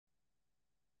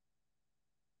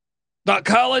The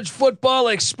college football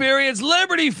experience,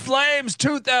 Liberty Flames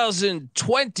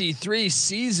 2023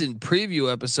 season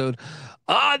preview episode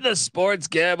on the Sports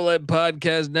Gambling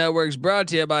Podcast Networks, brought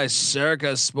to you by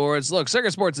Circa Sports. Look,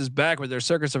 Circa Sports is back with their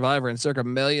Circa Survivor and Circa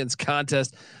Millions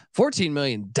contest. $14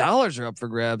 million are up for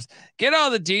grabs. Get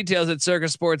all the details at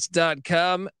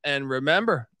circasports.com. And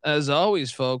remember, as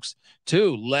always, folks,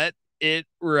 to let it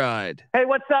ride. Hey,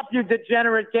 what's up, you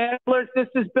degenerate gamblers? This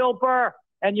is Bill Burr,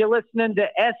 and you're listening to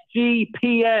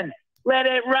SGPN. Let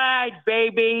it ride,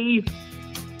 baby.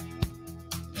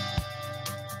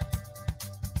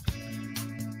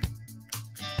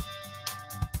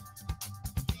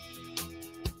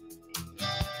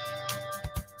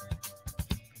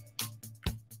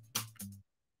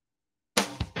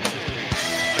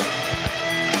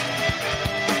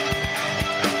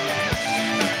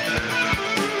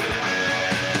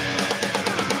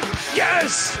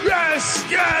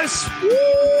 Yes. Woo!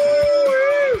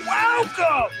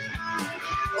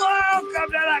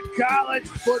 Welcome to the college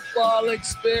football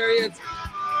experience.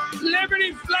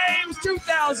 Liberty Flames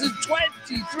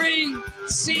 2023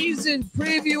 season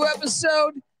preview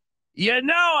episode. You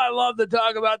know I love to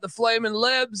talk about the Flaming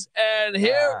Libs, and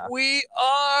here we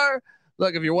are.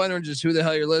 Look, if you're wondering just who the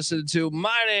hell you're listening to,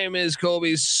 my name is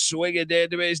Colby Swinging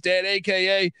Database Dad,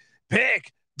 a.k.a.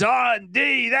 Pick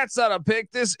Dundee. That's not a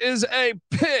pick. This is a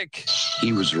pick.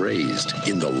 He was raised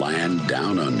in the land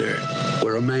down under,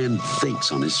 where a man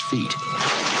thinks on his feet,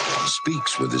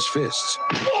 speaks with his fists,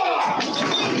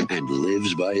 and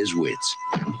lives by his wits.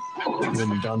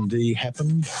 When Dundee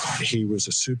happened, he was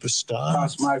a superstar. I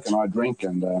smoke and I drink,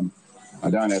 and I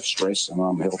don't have stress, and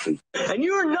I'm healthy. And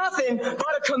you're nothing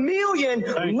but a chameleon,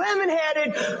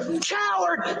 lemon-headed,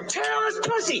 coward, terrorist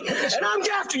pussy. And I'm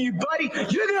after you, buddy.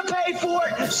 You're going to pay for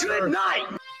it. Good night.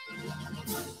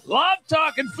 Love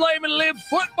talking Flaming Lib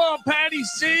football, Patty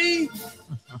C.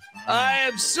 I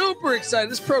am super excited.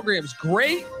 This program's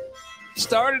great.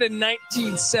 Started in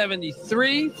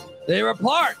 1973. They were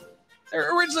part. They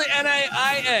were originally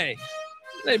NAIA.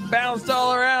 They bounced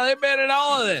all around. They've been in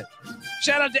all of it.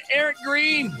 Shout out to Eric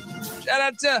Green. Shout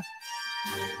out to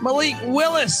Malik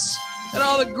Willis and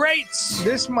all the greats.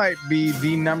 This might be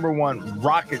the number one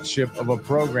rocket ship of a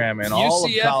program in all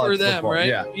of UCF college for them, football. right?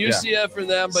 Yeah, UCF for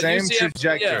them, but same UCF,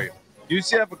 trajectory. Yeah.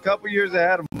 UCF a couple years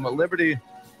ahead of them, but Liberty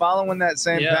following that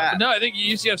same path. No, I think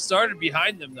UCF started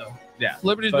behind them though. Yeah,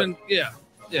 Liberty's been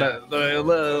But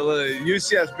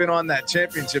UCF's been on that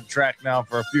championship track now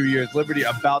for a few years. Liberty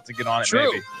about to get on it.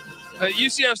 True. Maybe.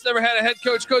 UCF's never had a head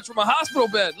coach from a hospital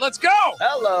bed. Let's go.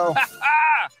 Hello.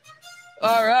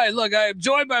 All right. Look, I am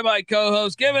joined by my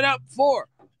co-host. Give it up for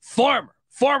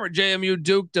former JMU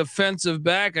Duke defensive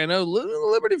back. I know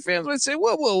Liberty fans might say,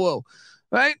 whoa.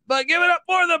 Right? But give it up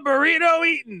for the burrito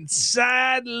eating,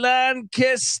 sideline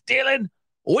kiss stealing,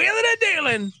 wheeling and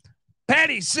dealing,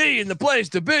 Patty C in the place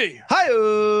to be. Hi.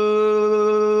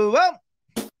 Well,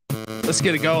 let's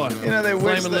get it going. You know, they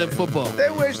wish live football. They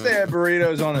wish they had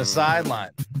burritos on the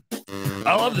sideline.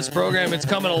 I love this program. It's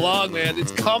coming along, man.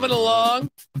 It's coming along.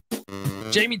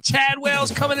 Jamey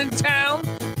Chadwell's coming in town.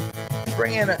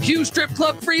 Bringing a Hugh Strip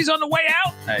Club Freeze on the way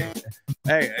out.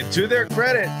 Hey, to their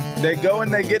credit, they go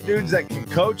and they get dudes that can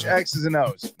coach X's and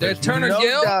O's. There's Turner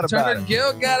Gill. Turner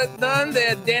Gill got it done. They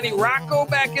had Danny Rocco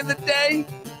back in the day.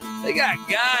 They got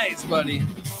guys, buddy.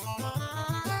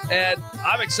 And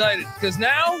I'm excited because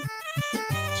now.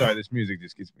 Sorry, this music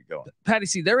just gets me going. Patty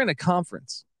C, they're in a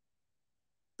conference.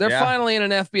 They're finally in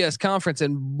an FBS conference.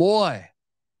 And boy,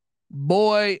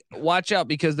 watch out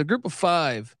because the group of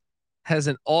five has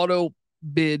an auto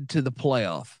bid to the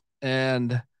playoff.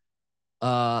 And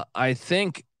I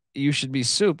think you should be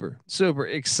super, super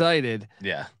excited.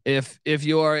 Yeah. If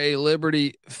you are a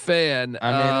Liberty fan.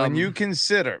 I mean, when you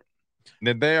consider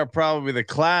that they are probably the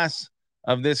class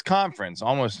of this conference,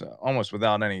 almost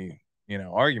without any,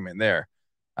 argument there.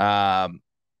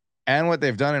 And what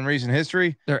they've done in recent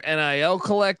history, their NIL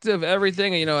collective,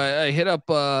 everything. I hit up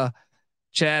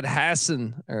Chad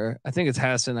Hassan, or I think it's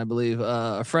Hassan, I believe,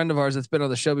 a friend of ours that's been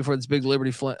on the show before. This big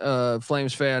Liberty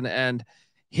Flames fan, and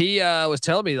he was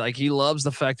telling me like he loves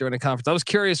the fact they're in a conference. I was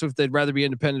curious if they'd rather be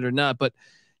independent or not, but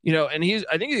and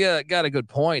I think he got a good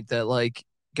point that like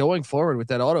going forward with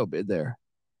that auto bid there,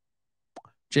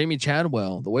 Jamey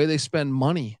Chadwell, the way they spend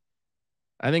money,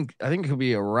 I think it could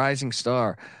be a rising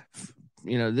star.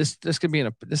 This could be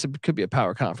this could be a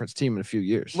power conference team in a few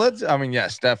years.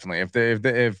 Yes, definitely.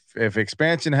 If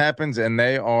expansion happens and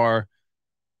they are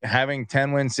having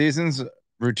 10-win seasons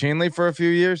routinely for a few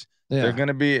years, they're going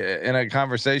to be in a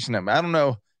conversation. I don't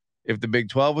know if the Big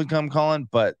 12 would come calling,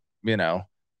 but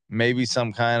maybe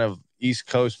some kind of East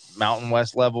Coast Mountain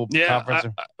West level conference.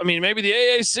 I mean, maybe the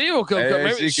AAC will come.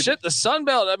 Maybe the Sun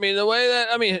Belt. I mean, the way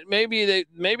that maybe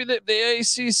the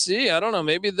ACC. I don't know.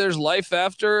 Maybe there's life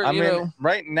after. I mean,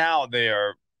 right now they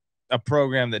are a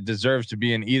program that deserves to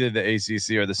be in either the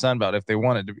ACC or the Sun Belt if they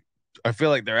wanted to be. I feel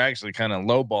like they're actually kind of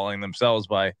lowballing themselves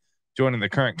by joining the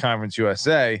current Conference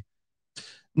USA.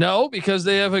 No, because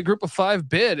they have a group of 5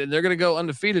 bid and they're going to go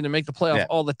undefeated and make the playoff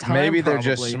all the time. Maybe they're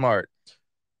just smart.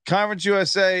 Conference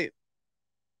USA.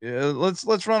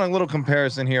 Let's run a little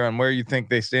comparison here on where you think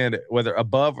they stand, whether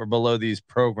above or below these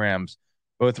programs,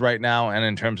 both right now and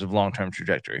in terms of long-term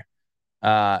trajectory.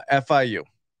 FIU.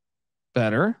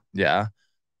 Better. Yeah.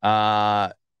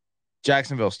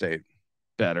 Jacksonville State.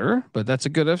 Better, but that's a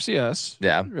good FCS.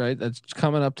 Yeah. Right. That's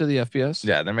coming up to the FBS.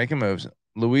 Yeah, they're making moves.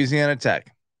 Louisiana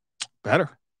Tech. Better.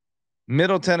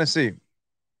 Middle Tennessee.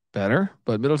 Better,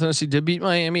 but Middle Tennessee did beat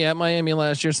Miami at Miami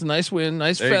last year. It's a nice win,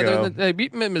 nice feather. They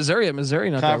beat Missouri at Missouri.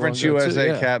 Not Conference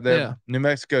USA cap there. Yeah. New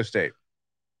Mexico State.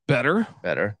 Better.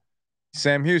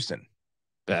 Sam Houston.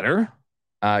 Better.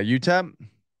 UTEP.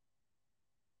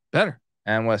 Better.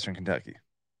 And Western Kentucky.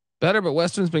 Better, but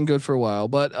Western's been good for a while.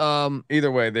 But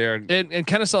either way, they're and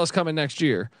Kennesaw's coming next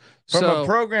year. From a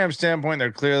program standpoint,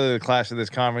 they're clearly the class of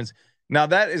this conference. Now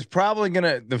that is probably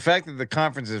the fact that the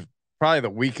conference is probably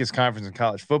the weakest conference in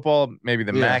college football. Maybe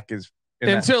the MAC is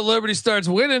until Liberty starts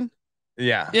winning.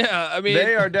 Yeah. I mean,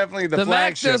 they are definitely the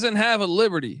flagship. MAC doesn't have a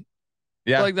Liberty.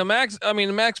 Yeah, like the MAC's. I mean,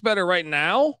 the MAC's better right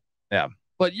now. Yeah,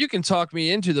 but you can talk me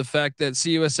into the fact that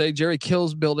CUSA Jerry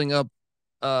Kill's building up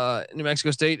New Mexico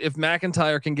State. If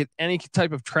McIntyre can get any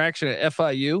type of traction at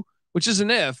FIU, which is an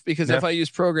if because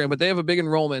FIU's program, but they have a big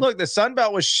enrollment. Look, the Sun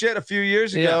Belt was shit a few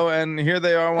years ago, and here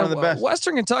they are, one of the best.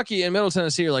 Western Kentucky and Middle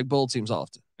Tennessee are like bowl teams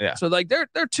often. Yeah. So like they're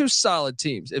 2 solid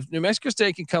teams. If New Mexico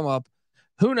State can come up,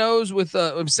 who knows with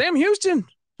Sam Houston?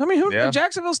 I mean,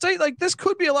 Jacksonville State, like this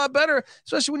could be a lot better,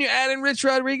 especially when you add in Rich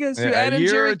Rodriguez, you add in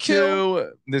Jerry Kill.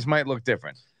 This might look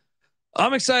different.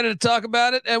 I'm excited to talk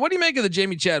about it. And what do you make of the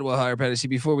Jamey Chadwell hire, Patty?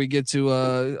 Before we get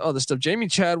to all this stuff,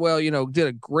 Jamey Chadwell, did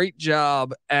a great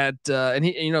job at, and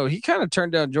he kind of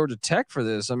turned down Georgia Tech for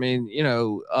this. I mean,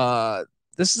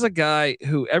 this is a guy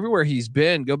who everywhere he's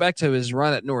been, go back to his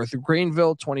run at North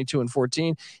Greenville,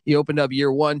 22-14. He opened up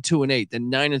year 1, 2-8, then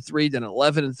 9-3, then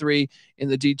 11-3 in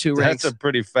the D2 ranks. That's a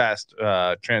pretty fast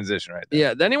transition right there.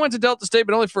 Yeah. Then he went to Delta State,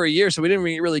 but only for a year. So we didn't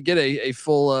really get a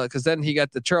full, cause then he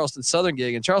got the Charleston Southern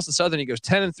gig, and Charleston Southern, he goes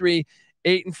 10-3,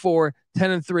 8-4,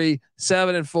 10-3,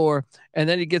 7-4. And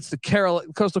then he gets the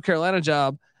Coastal Carolina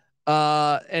job.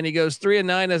 And he goes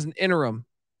 3-9 as an interim.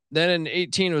 Then in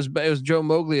 18 it was Joe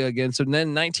Moglia again. So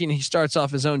then 19 he starts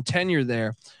off his own tenure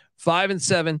there,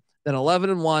 5-7, then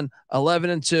 11-1,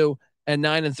 11-2, and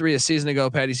 9-3 a season ago.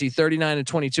 Patty C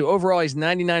 39-22 overall. He's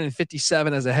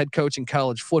 99-57 as a head coach in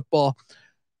college football.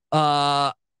 It's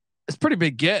a pretty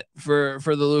big get for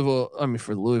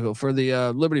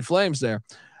the Liberty Flames there.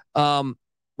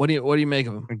 What do you make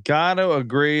of him? Gotta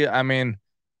agree. I mean,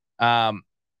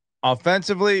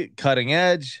 offensively, cutting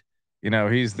edge.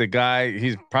 He's the guy.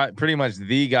 He's pretty much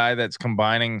the guy that's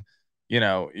combining. You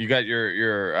got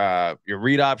your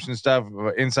read option stuff,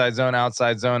 inside zone,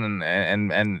 outside zone,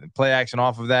 and play action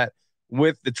off of that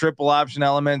with the triple option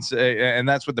elements, and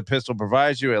that's what the pistol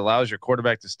provides you. It allows your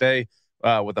quarterback to stay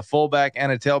with a fullback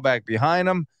and a tailback behind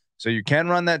him, so you can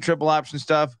run that triple option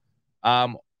stuff,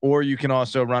 or you can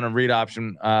also run a read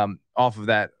option off of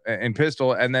that in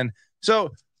pistol, and then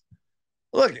so.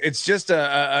 Look, it's just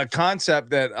a concept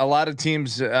that a lot of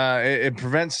teams it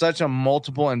prevents such a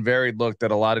multiple and varied look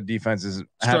that a lot of defenses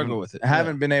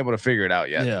haven't been able to figure it out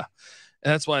yet. Yeah,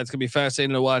 and that's why it's gonna be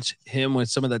fascinating to watch him with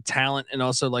some of the talent and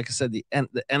also, like I said, the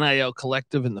NIL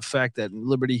collective and the fact that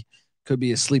Liberty could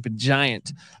be a sleeping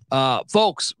giant.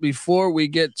 Folks, before we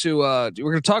get to we're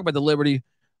gonna talk about the Liberty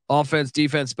offense,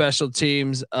 defense, special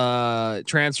teams,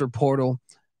 transfer portal.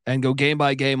 And go game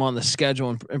by game on the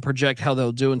schedule and project how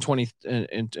they'll do in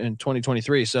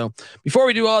 2023. So before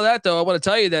we do all that, though, I want to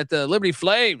tell you that the Liberty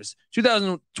Flames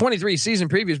 2023 season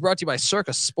preview is brought to you by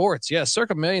Circa Sports. Yes,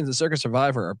 Circa Millions and Circa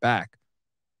Survivor are back,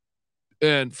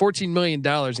 and $14 million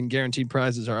in guaranteed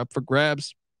prizes are up for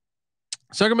grabs.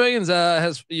 Circa Millions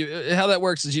has how that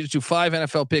works is you do 5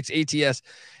 NFL picks ATS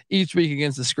each week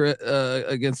against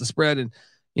the spread and.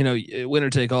 Winner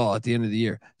take all at the end of the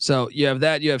year. So you have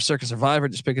that. You have Circa Survivor.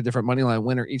 Just pick a different money line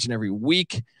winner each and every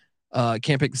week.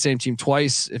 Can't pick the same team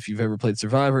twice. If you've ever played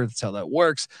Survivor, that's how that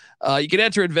works. You can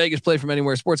enter in Vegas, play from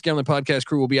anywhere. Sports Gambling Podcast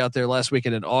crew will be out there last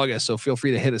weekend in August. So feel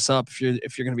free to hit us up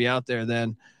if you're going to be out there.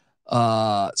 Then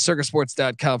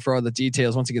circasports.com for all the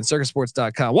details. Once again,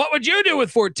 circasports.com. What would you do with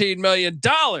 $14 million?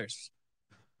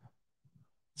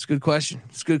 It's a good question.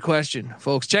 It's a good question,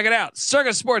 folks. Check it out.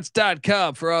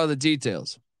 Circusports.com for all the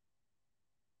details.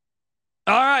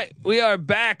 All right. We are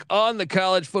back on the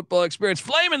college football experience.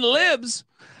 Flaming Libs,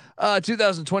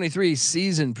 2023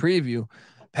 season preview.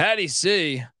 Patty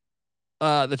C,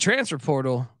 the transfer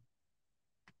portal,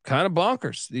 kind of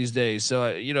bonkers these days.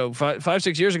 So,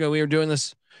 5-6 years ago, we were doing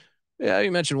this. Yeah.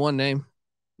 You mentioned one name.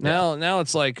 Now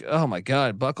it's like, oh my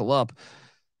God, buckle up.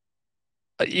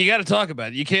 You got to talk about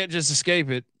it. You can't just escape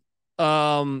it.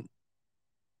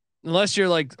 Unless you're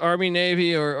like Army,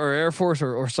 Navy, or Air Force,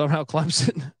 or somehow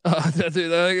Clemson. They're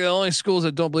the only schools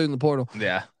that don't believe in the portal.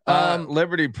 Yeah.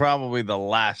 Liberty, probably the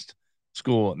last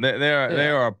school. They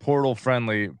are a portal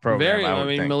friendly program. I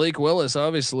mean, Malik Willis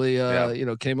obviously,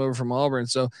 came over from Auburn.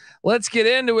 So let's get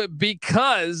into it,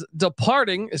 because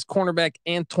departing is cornerback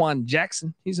Antoine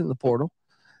Jackson. He's in the portal.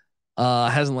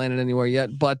 Hasn't landed anywhere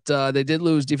yet, but they did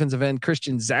lose defensive end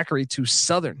Christian Zachary to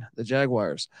Southern, the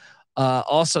Jaguars.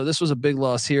 Also, this was a big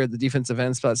loss here at the defensive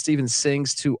end spot. Steven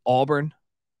Sings to Auburn,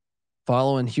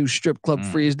 following Hugh Strip Club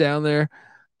Freeze down there.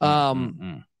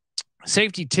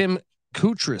 Safety Tim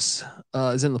Kutris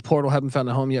is in the portal. Haven't found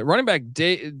a home yet. Running back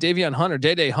Davion Hunter,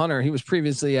 Day Hunter. He was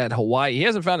previously at Hawaii. He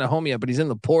hasn't found a home yet, but he's in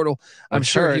the portal. I'm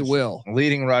sure he will.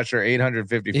 Leading rusher,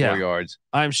 854 yards.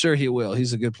 I'm sure he will.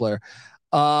 He's a good player.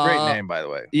 Great name, by the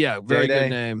way. Yeah, very good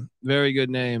name. Very good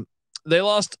name. They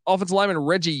lost offensive lineman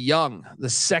Reggie Young, the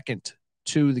second,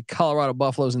 to the Colorado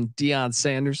Buffaloes, and Deion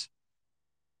Sanders.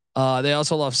 They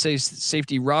also lost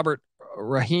safety Robert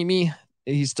Rahimi.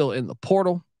 He's still in the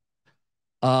portal.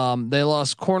 They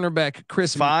lost cornerback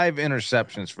Chris. 5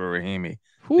 interceptions for Rahimi,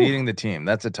 leading the team.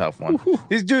 That's a tough one.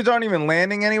 These dudes aren't even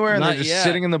landing anywhere, and they're just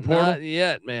sitting in the portal. Not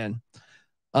yet, man.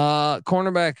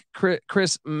 Cornerback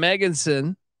Chris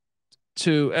Meganson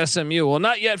to SMU. Well,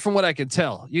 not yet from what I can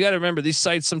tell. You got to remember, these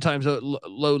sites sometimes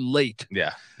load late.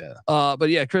 Yeah. But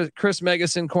yeah, Chris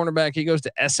Meganson, cornerback, he goes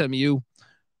to SMU.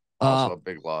 Also a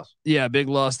big loss. Yeah, big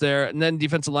loss there. And then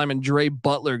defensive lineman Dre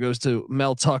Butler goes to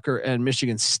Mel Tucker and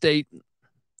Michigan State.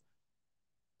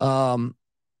 Cornerback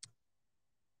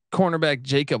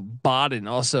Jacob Bodden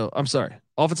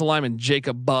offensive lineman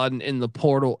Jacob Bodden in the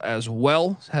portal as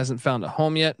well. Hasn't found a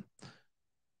home yet.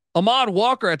 Ahmad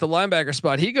Walker at the linebacker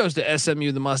spot. He goes to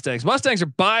SMU, the Mustangs. Mustangs are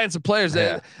buying some players.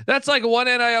 That's like one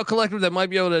NIL collective that might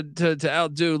be able to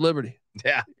outdo Liberty.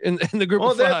 Yeah. In the group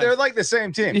of 5. They're like the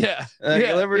same team. Yeah.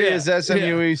 Liberty is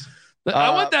SMU East. I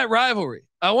want that rivalry.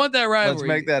 Let's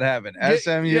make that happen.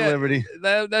 SMU Liberty.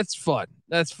 That's fun.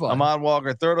 Ahmad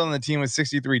Walker, third on the team with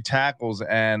 63 tackles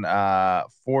and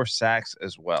 4 sacks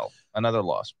as well. Another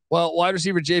loss. Well, wide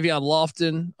receiver Javion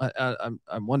Lofton.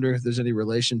 I'm wondering if there's any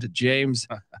relation to James.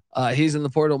 He's in the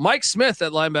portal. Mike Smith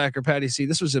at linebacker, Patty C.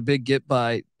 This was a big get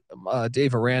by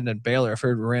Dave Aranda and Baylor. I've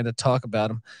heard Aranda talk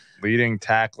about him. Leading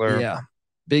tackler. Yeah.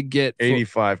 Big get.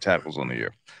 85 tackles on the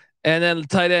year. And then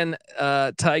tight end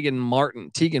Tegan Martin,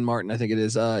 I think it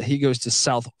is. He goes to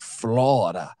South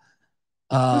Florida.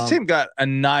 This team got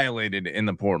annihilated in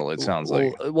the portal. It sounds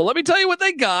like. Well, let me tell you what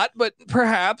they got, but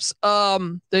perhaps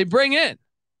they bring in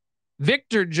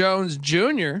Victor Jones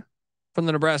Jr. from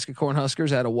the Nebraska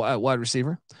Cornhuskers at a wide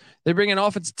receiver. They bring in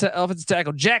offensive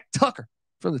tackle Jack Tucker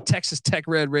from the Texas Tech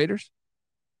Red Raiders.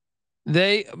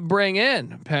 They bring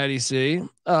in Patty C,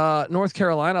 North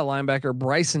Carolina linebacker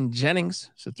Bryson Jennings.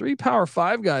 So 3 Power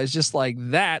 5 guys just like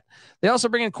that. They also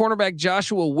bring in cornerback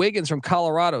Joshua Wiggins from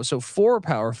Colorado. So 4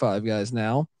 Power 5 guys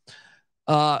now.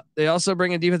 They also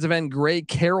bring in defensive end Gray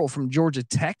Carroll from Georgia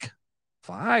Tech.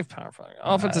 5 Power 5.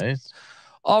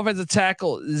 Offensive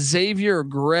tackle Xavier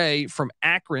Gray from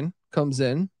Akron comes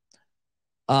in.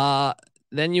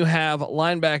 Then you have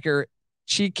linebacker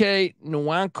Chike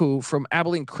Nwanku from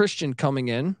Abilene Christian coming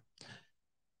in.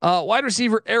 Wide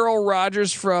receiver Errol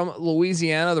Rogers from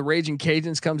Louisiana, the Raging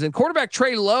Cajuns, comes in. Quarterback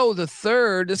Trey Lowe the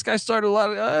third. This guy started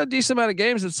a decent amount of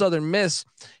games at Southern Miss.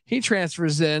 He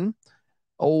transfers in.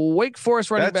 Wake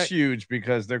Forest running back. That's huge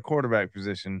because their quarterback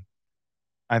position,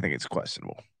 I think it's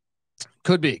questionable.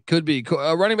 Could be.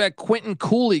 Running back Quinton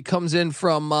Cooley comes in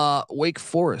from Wake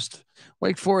Forest.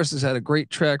 Wake Forest has had a great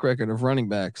track record of running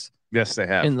backs. Yes, they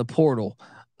have. In the portal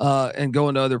and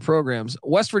going to other programs.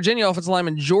 West Virginia offensive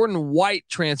lineman Jordan White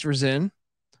transfers in.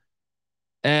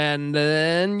 And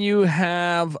then you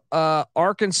have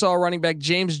Arkansas running back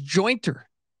James Jointer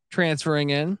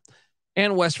transferring in.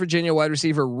 And West Virginia wide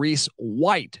receiver Reese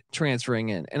White transferring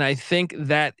in. And I think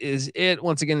that is it.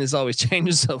 Once again, this always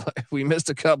changes. So if we missed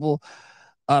a couple,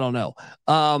 I don't know.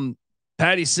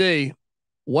 Patty C,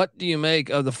 What do you make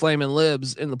of the Flaming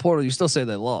Libs in the portal? You still say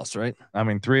they lost, right? I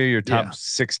mean, 3 of your top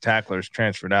 6 tacklers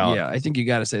transferred out. Yeah, I think you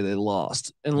got to say they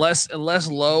lost, unless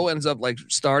Lowe ends up like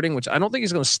starting, which I don't think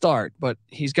he's going to start, but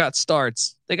he's got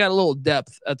starts. They got a little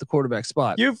depth at the quarterback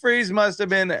spot. Hugh Freeze must have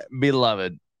been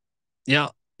beloved. Yeah.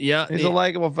 He's a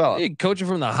likable fella. He coaching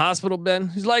from the hospital, Ben.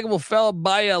 He's a likable fella.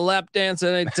 Buy you a lap dance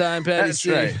at any time, Patty. That's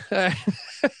right.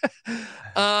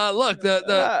 Look,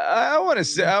 I want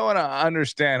to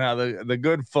understand how the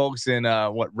good folks in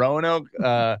Roanoke,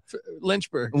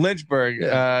 Lynchburg,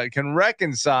 can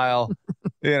reconcile,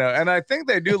 and I think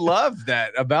they do love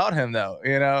that about him, though.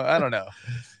 I don't know.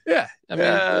 Yeah, I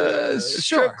mean,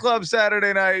 strip club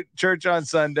Saturday night, church on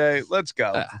Sunday. Let's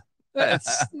go.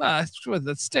 That's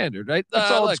standard, right?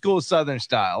 It's old school Southern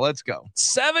style. Let's go.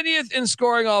 70th in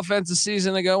scoring offense a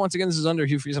season ago. Once again, this is under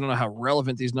Hugh Freeze. I don't know how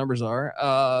relevant these numbers are.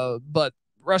 But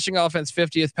rushing offense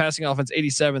 50th, passing offense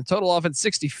 87th, total offense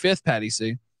 65th. Patty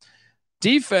C.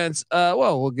 Defense.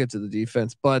 Well, we'll get to the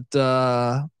defense, but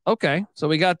okay. So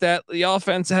we got that. The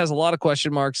offense has a lot of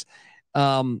question marks.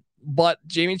 But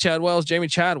Jamey Chadwell is Jamey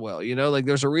Chadwell. Like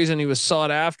there's a reason he was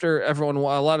sought after. A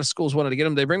lot of schools wanted to get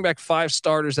him. They bring back 5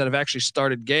 starters that have actually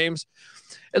started games.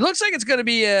 It looks like it's going to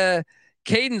be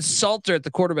Caden Salter at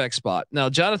the quarterback spot. Now,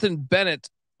 Jonathan Bennett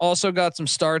also got some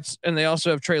starts, and they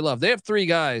also have Trey Love. They have 3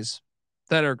 guys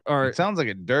that are. It sounds like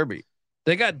a derby.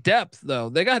 They got depth, though.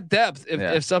 They got depth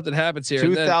if something happens here.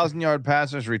 2,000-yard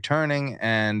passers returning,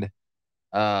 and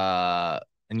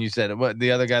you said what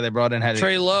the other guy they brought in had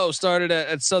Trey Lowe started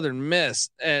at Southern Miss,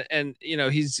 and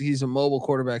he's a mobile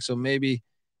quarterback, so maybe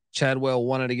Chadwell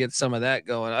wanted to get some of that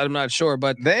going. I'm not sure,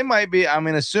 but they might be. I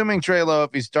mean, assuming Trey Lowe,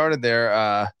 if he started there,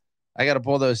 I got to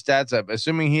pull those stats up.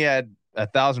 Assuming he had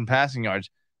 1,000 passing yards,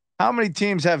 how many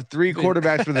teams have 3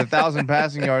 quarterbacks with 1,000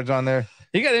 passing yards on there?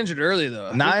 He got injured early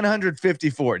though.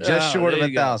 954, just short of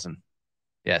 1,000.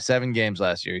 Yeah, 7 games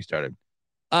last year he started.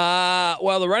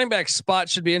 Well, the running back spot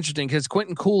should be interesting because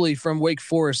Quinton Cooley from Wake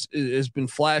Forest has been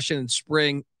flashing in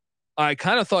spring. I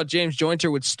kind of thought James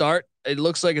Jointer would start. It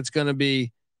looks like it's going to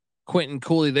be Quinton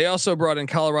Cooley. They also brought in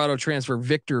Colorado transfer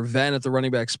Victor Venn at the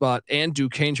running back spot and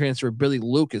Duquesne transfer Billy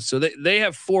Lucas. So they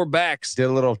have 4 backs. Did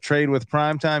a little trade with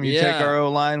Primetime. You take our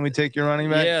O-line, we take your running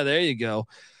back. Yeah, there you go.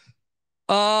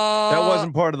 That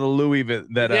wasn't part of the Louis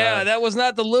that was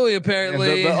not the Louis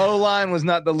apparently. The O-line was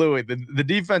not the Louis. The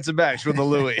defensive backs were the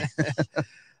Louis.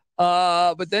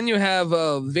 But then you have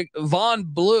Vaughn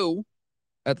Blue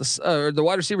at the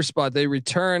wide receiver spot. They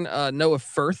return Noah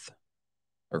Frith.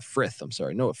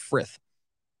 Noah Frith.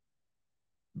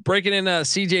 Breaking in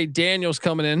CJ Daniels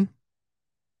coming in.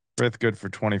 Frith good for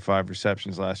 25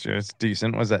 receptions last year. It's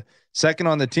decent. Was that second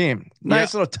on the team?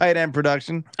 Nice little tight end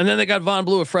production. And then they got Vaughn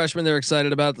Blue, a freshman. They're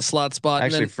excited about the slot spot.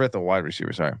 Actually, Frith, a wide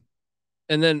receiver. Sorry.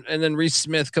 And then Reese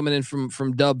Smith coming in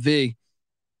from Dub V.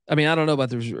 I mean, I don't know about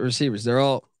the receivers. They're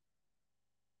all.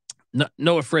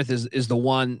 Noah Frith is the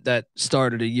one that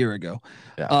started a year ago.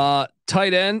 Yeah.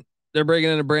 Tight end. They're bringing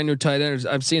in a brand new tight end.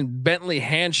 I've seen Bentley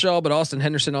Hanshaw, but Austin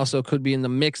Henderson also could be in the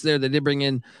mix there. They did bring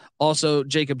in also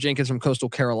Jacob Jenkins from Coastal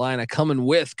Carolina coming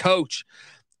with coach.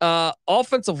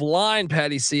 Offensive line,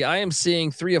 Patty C. I am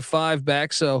seeing 3 of 5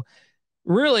 back. So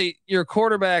really your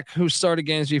quarterback who started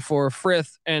games before,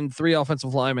 Frith, and 3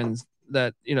 offensive linemen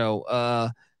that,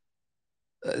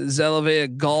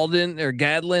 Zelavea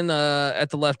Gadlin at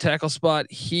the left tackle spot.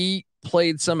 He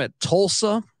played some at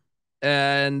Tulsa,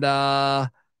 and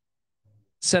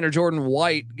center Jordan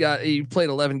White he played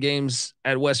 11 games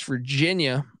at West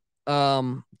Virginia.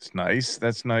 It's nice.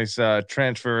 That's nice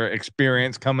transfer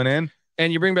experience coming in.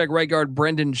 And you bring back right guard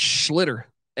Brendan Schlitter,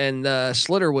 and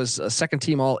Schlitter was a second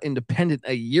team all independent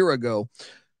a year ago.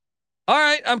 All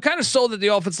right, I'm kind of sold that the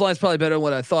offensive line is probably better than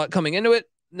what I thought coming into it.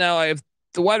 Now I have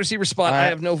the wide receiver spot. I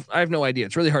have no idea.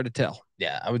 It's really hard to tell.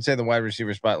 Yeah, I would say the wide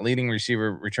receiver spot, leading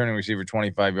receiver, returning receiver,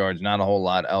 25 yards, not a whole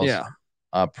lot else. Yeah.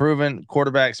 Proven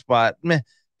quarterback spot. Meh.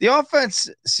 The offense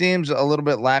seems a little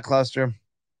bit lackluster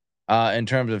in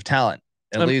terms of talent,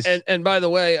 at least. And by the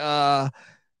way,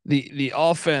 the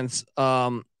offense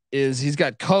is he's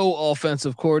got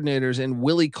co-offensive coordinators in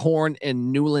Willie Korn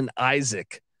and Newland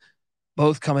Isaac,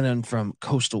 both coming in from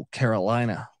Coastal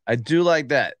Carolina. I do like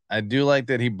that. I do like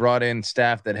that he brought in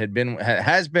staff that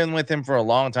has been with him for a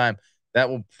long time. That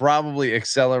will probably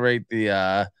accelerate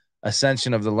the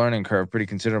ascension of the learning curve pretty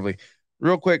considerably.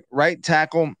 Real quick, right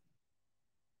tackle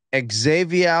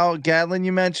Xavier Gadlin,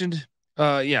 you mentioned.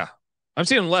 Yeah, I'm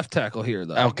seeing left tackle here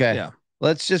though. Okay, yeah.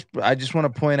 I just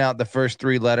want to point out the first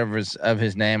 3 letters of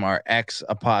his name are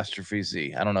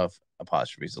X''Z. I don't know if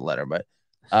apostrophe is a letter, but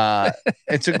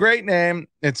It's a great name.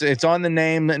 It's on the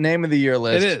name of the year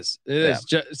list. It is.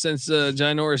 Since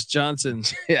Ginorous Johnson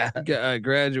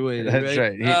graduated. That's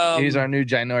right. He's our new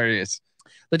Ginorous.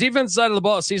 The defense side of the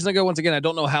ball a season ago, once again, I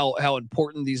don't know how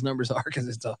important these numbers are because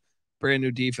it's a brand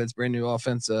new defense, brand new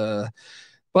offense.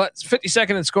 But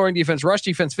 52nd in scoring defense, rush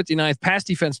defense 59th, pass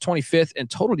defense 25th, and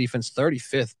total defense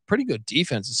 35th. Pretty good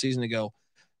defense a season ago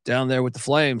down there with the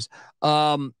Flames.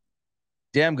 Damn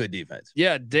good defense.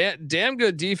 Yeah, damn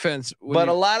good defense. But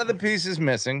a lot of the pieces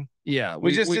missing. Yeah.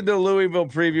 We just did the Louisville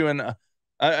preview, and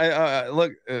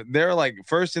look, they're like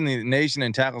first in the nation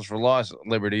in tackles for loss,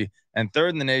 Liberty, and third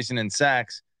in the nation in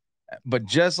sacks. But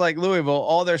just like Louisville,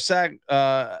 all their sack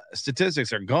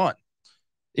statistics are gone.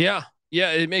 Yeah,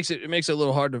 it makes it a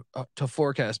little hard to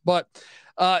forecast. But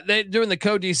they're doing the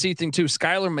co-DC thing too.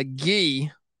 Skylar McGee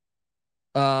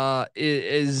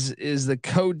is the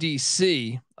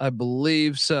co-DC, I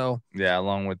believe so. Yeah,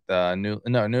 along with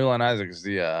Newland Isaac is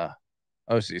the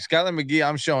OC. Skylar McGee,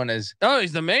 I'm showing as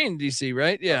he's the main DC,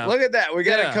 right? Yeah. Look at that. We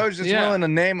got a coach that's willing to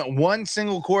name one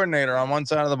single coordinator on one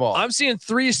side of the ball. I'm seeing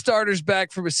 3 starters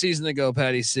back from a season ago,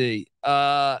 Patty C.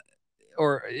 And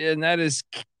that is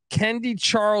Kendi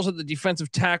Charles at the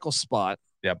defensive tackle spot.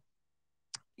 Yep.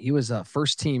 He was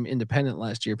first team independent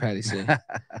last year, Patty C.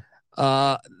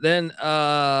 Then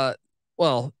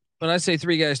when I say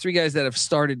 3 guys that have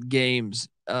started games,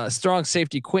 strong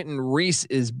safety Quinton Reese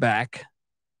is back.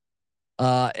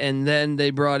 And then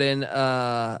they brought in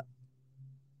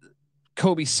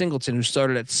Kobe Singleton, who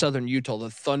started at Southern Utah, the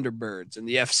Thunderbirds in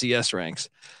the FCS ranks.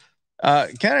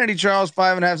 Kennedy Charles,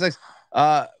 5.5 sacks.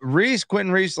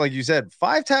 Quinton Reese, like you said,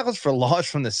 5 tackles for loss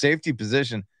from the safety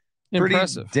position. Pretty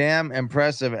impressive. Damn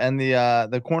impressive. And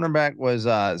the cornerback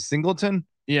was Singleton.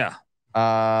 Yeah.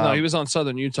 No, he was on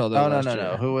Southern Utah though.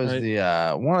 No. Who was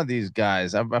the one of these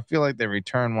guys? I feel like they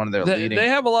returned one of their leading. They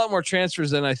have a lot more transfers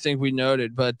than I think we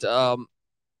noted, but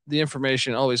the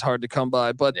information always hard to come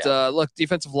by. But look,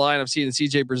 defensive line, I'm seeing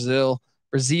CJ Brazil.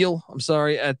 I'm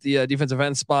sorry, at the defensive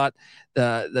end spot.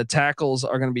 The tackles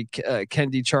are going to be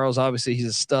Kendi Charles. Obviously, he's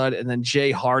a stud, and then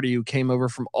Jay Hardy, who came over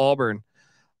from Auburn.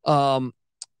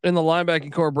 In the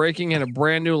linebacking core, breaking in a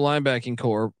brand new linebacking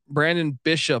core. Brandon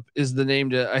Bishop is the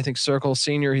name to, I think, circle.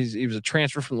 Senior. He was a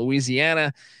transfer from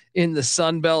Louisiana in the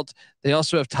Sun Belt. They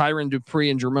also have Tyron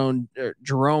Dupree and Jerome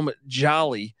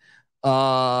Jolly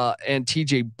and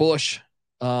TJ Bush.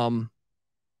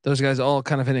 Those guys all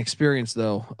kind of inexperienced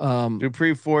though.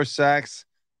 Dupree 4 sacks,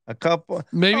 a couple.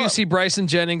 Maybe you see Bryson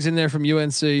Jennings in there from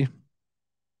UNC.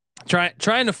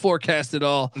 Trying to forecast it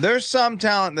all. There's some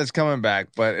talent that's coming back,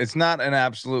 but it's not an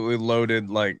absolutely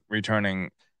loaded like returning.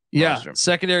 Yeah, roster.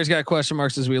 Secondary's got question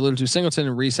marks as we alluded to. Singleton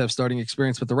and Reese have starting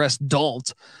experience, but the rest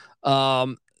don't.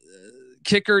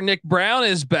 Kicker Nick Brown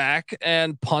is back,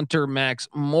 and punter Max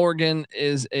Morgan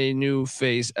is a new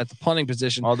face at the punting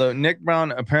position. Although Nick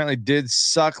Brown apparently did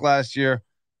suck last year.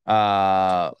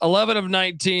 11 of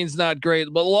 19 is not great,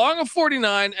 but long of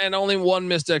 49 and only 1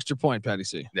 missed extra point. Patty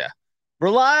C. Yeah.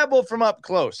 Reliable from up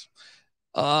close.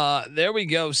 There we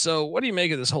go. So what do you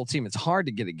make of this whole team? It's hard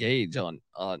to get a gauge on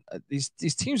these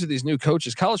teams with these new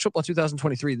coaches. College football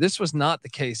 2023. This was not the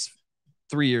case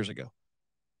 3 years ago.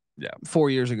 Yeah.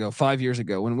 4 years ago, 5 years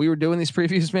ago, when we were doing these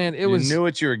previews, man, you knew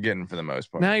what you were getting for the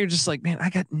most part. Now you're just like, man,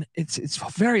 it's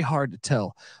very hard to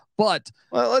tell. But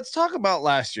let's talk about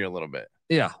last year a little bit.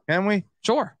 Yeah. Can we?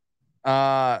 Sure.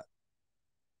 On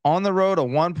the road, a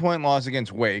 1-point loss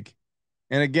against Wake.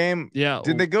 In a game,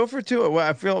 did they go for 2? Well,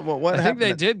 I feel what I think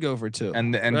they did go for 2,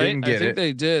 and right? Didn't get it. I think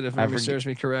they did, if memory serves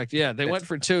me correct. Yeah, they went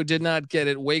for 2, did not get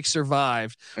it. Wake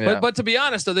survived, but to be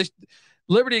honest, though,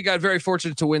 Liberty got very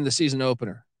fortunate to win the season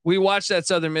opener. We watched that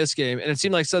Southern Miss game, and it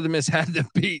seemed like Southern Miss had them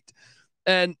beat,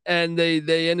 and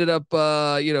they ended up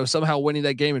somehow winning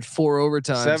that game in 4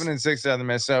 overtimes. 7-6 Southern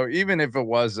Miss. So even if it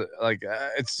was like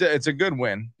it's a good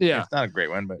win. Yeah, it's not a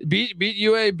great win, but beat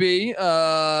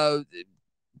UAB.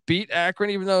 Beat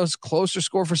Akron, even though it's closer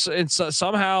score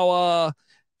somehow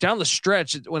down the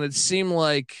stretch when it seemed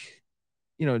like,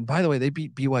 by the way, they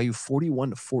beat BYU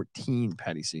 41-14,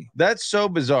 Patty C. That's so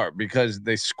bizarre because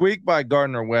they squeaked by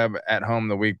Gardner Webb at home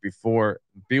the week before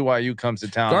BYU comes to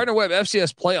town. Gardner Webb,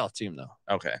 FCS playoff team though.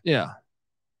 Okay. Yeah.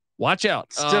 Watch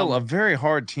out. Still a very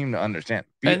hard team to understand.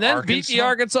 Beat the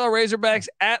Arkansas Razorbacks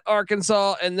at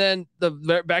Arkansas, and then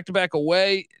the back-to-back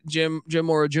away, Jim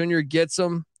Mora Jr. gets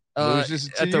them. At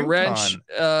the wrench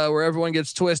where everyone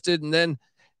gets twisted, and then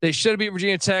they should have beat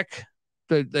Virginia Tech.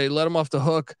 They let them off the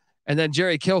hook, and then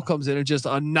Jerry Kill comes in and just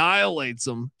annihilates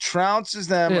them, trounces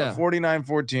them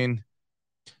 49-14.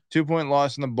 2-point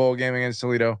loss in the bowl game against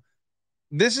Toledo.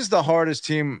 This is the hardest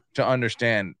team to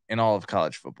understand in all of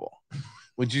college football.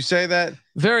 Would you say that?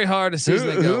 Very hard a season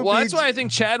ago. Well, that's beats- why I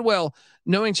think Chadwell,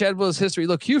 knowing Chadwell's history,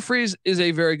 look, Hugh Freeze is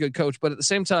a very good coach, but at the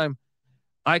same time,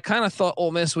 I kind of thought Ole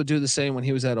Miss would do the same when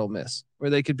he was at Ole Miss, where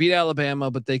they could beat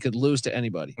Alabama, but they could lose to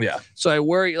anybody. Yeah. So I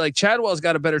worry, like Chadwell's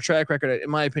got a better track record, in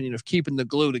my opinion, of keeping the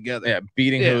glue together. Yeah,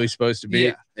 beating who he's supposed to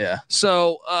beat. Yeah.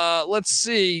 So let's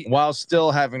see. While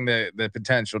still having the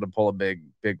potential to pull a big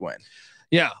win.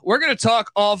 Yeah, we're gonna talk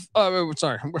off.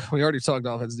 Sorry, we already talked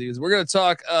offense. We're gonna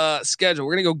talk schedule.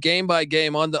 We're gonna go game by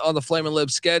game on the Flaming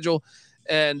Libs schedule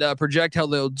and project how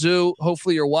they'll do.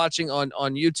 Hopefully, you're watching on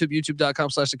YouTube,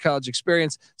 youtube.com/the college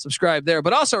experience. Subscribe there.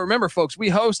 But also remember, folks, we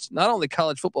host not only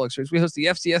college football experience, we host the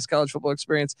FCS college football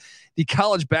experience, the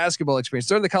college basketball experience.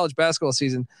 During the college basketball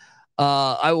season,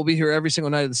 I will be here every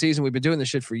single night of the season. We've been doing this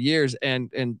shit for years,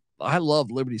 and I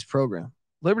love Liberty's program.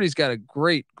 Liberty's got a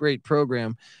great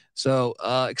program. So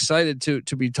excited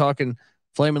to be talking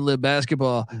Flaming Lib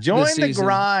basketball. Join the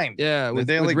grind. Yeah, with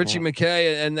Richie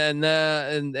McKay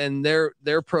and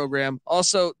their program.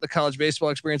 Also the college baseball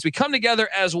experience. We come together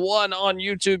as one on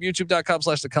YouTube,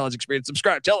 youtube.com/the college experience.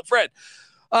 Subscribe. Tell a friend.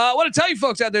 I want to tell you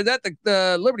folks out there that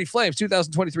the Liberty Flames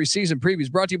 2023 season preview is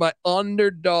brought to you by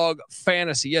Underdog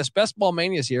Fantasy. Yes, Best Ball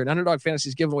Mania is here, and Underdog Fantasy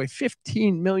is giving away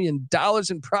 $15 million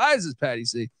in prizes, Patty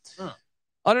C.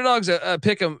 Underdog's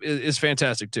pick'em is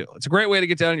fantastic too. It's a great way to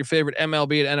get down on your favorite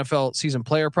MLB and NFL season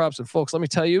player props. And folks, let me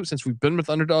tell you, since we've been with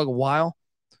Underdog a while,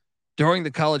 during the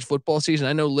college football season,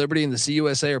 I know Liberty and the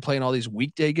CUSA are playing all these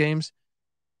weekday games.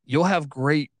 You'll have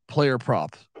great player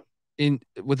props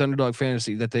with Underdog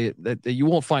Fantasy that you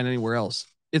won't find anywhere else.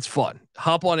 It's fun.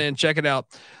 Hop on in, check it out.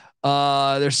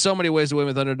 There's so many ways to win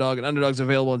with Underdog, and Underdog's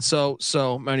available in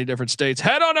so many different states.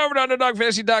 Head on over to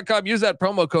UnderdogFantasy.com. Use that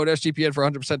promo code SGPN for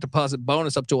 100% deposit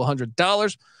bonus up to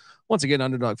 $100. Once again,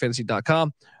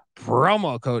 UnderdogFantasy.com.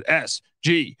 Promo code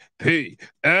SGPN.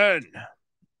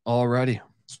 Alrighty,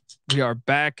 we are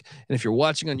back, and if you're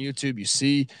watching on YouTube, you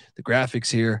see the graphics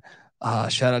here.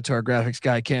 Shout out to our graphics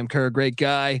guy Cam Kerr, great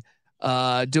guy.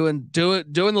 Doing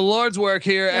the Lord's work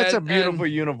here. That's a beautiful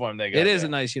uniform they got. It is a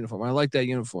nice uniform. I like that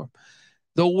uniform.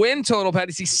 The win total,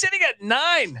 Patty C, sitting at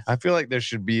 9. I feel like there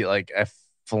should be like a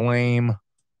flame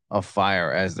of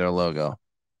fire as their logo.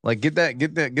 Like get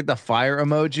the fire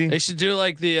emoji. They should do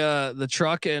like the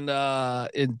truck and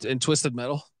in Twisted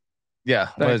Metal. Yeah,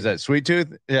 what is that? Sweet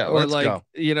Tooth? Yeah, or let's like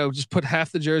go. Just put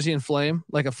half the jersey in flame,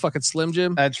 like a fucking Slim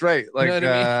Jim. That's right. Like You know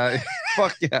what I mean?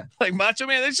 fuck yeah. Like Macho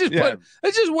Man. Let's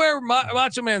just wear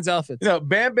Macho Man's outfits.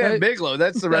 Bam Bam Bigelow.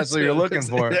 That's the wrestler you're looking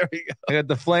for. There we go. I got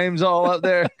the flames all up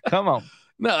there. Come on.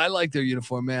 No, I like their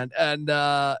uniform, man. And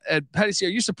Patty C, are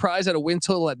you surprised at a win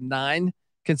total at 9,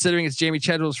 considering it's Jamey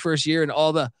Chadwell's first year and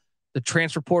all the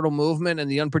transfer portal movement and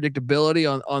the unpredictability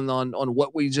on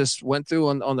what we just went through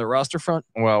on the roster front?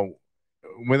 Well,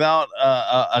 without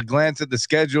a glance at the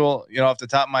schedule, off the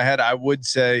top of my head, I would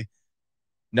say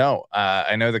no.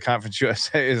 I know the Conference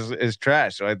USA is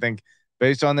trash. So I think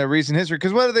based on their recent history,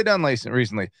 because what have they done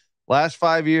recently? Last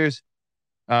 5 years,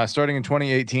 starting in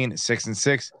 2018,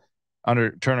 6-6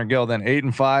 under Turner Gill, then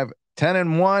 8-5,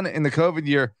 10-1 in the COVID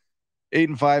year,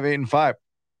 8-5, 8-5.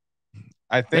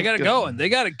 I think they got it going. They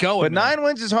got it going. But 9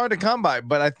 wins is hard to come by.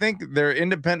 But I think they're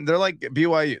independent. They're like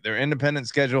BYU. Their independent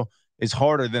schedule is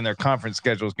harder than their conference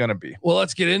schedule is going to be. Well,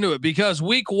 let's get into it because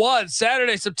week 1,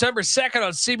 Saturday, September 2nd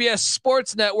on CBS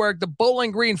Sports Network, the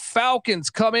Bowling Green Falcons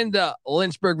come into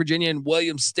Lynchburg, Virginia in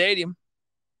Williams Stadium.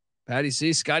 Patty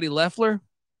C, Scotty Leffler.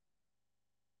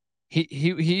 He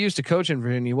used to coach in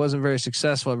Virginia. He wasn't very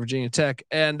successful at Virginia Tech.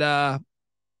 And I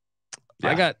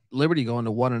got Liberty going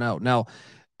to 1-0. Now,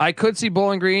 I could see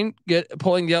Bowling Green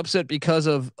pulling the upset because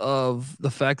of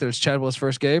the fact that it's Chadwell's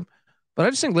first game. But I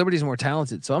just think Liberty's more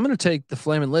talented. So I'm going to take the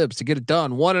Flaming Libs to get it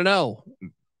done. 1-0.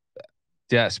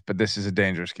 Yes, but this is a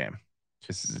dangerous game.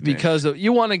 Because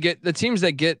you want to get the teams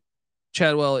that get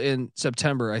Chadwell in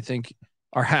September, I think,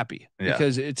 are happy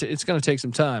because it's going to take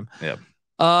some time. Yeah.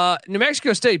 New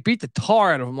Mexico State beat the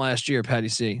tar out of them last year, Patty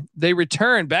C. They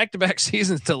returned back-to-back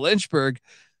seasons to Lynchburg.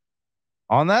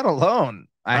 On that alone,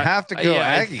 I have to go.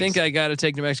 I think I got to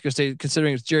take New Mexico State,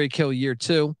 considering it's Jerry Kill year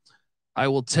 2. I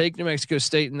will take New Mexico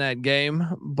State in that game,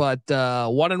 but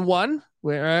 1-1.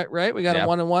 Right? We got a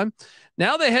 1-1.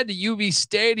 Now they head to UB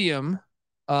Stadium.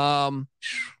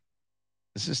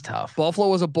 This is tough. Buffalo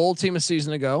was a bowl team a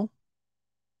season ago.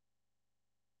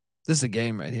 This is a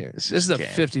game right here. This is a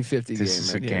 50-50 game. This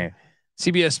is a game.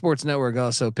 CBS Sports Network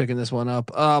also picking this one up.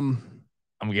 I'm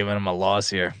giving them a loss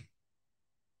here.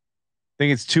 I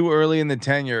think it's too early in the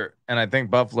tenure, and I think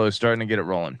Buffalo's starting to get it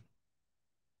rolling.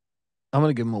 I'm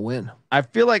going to give them a win. I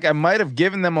feel like I might have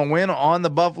given them a win on the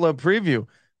Buffalo preview,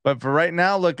 But for right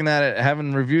now, looking at it,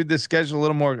 having reviewed the schedule a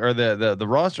little more, or the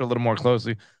roster a little more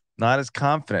closely, not as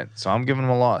confident. So I'm giving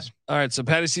them a loss. All right. So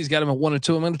Patty C's got them at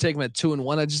 1-2. I'm going to take them at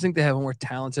 2-1. I just think they have a more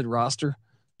talented roster.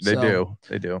 They do.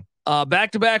 They do.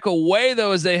 Back to back away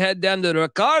though, as they head down to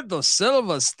Ricardo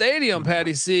Silva Stadium,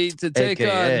 Patty C, to take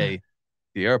AKA on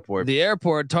the airport. The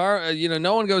airport.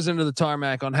 No one goes into the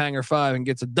tarmac on Hangar 5 and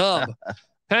gets a dub.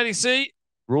 Patty C,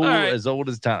 rule as old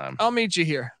as time. I'll meet you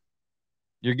here.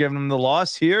 You're giving them the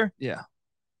loss here? Yeah.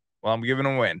 Well, I'm giving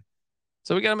them a win.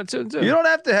 So we got them at 2-2. You don't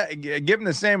have to give them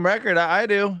the same record. I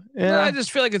do. Yeah. No, I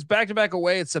just feel like it's back to back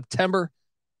away. It's September.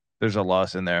 There's a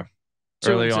loss in there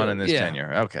early on in this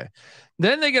tenure. Okay.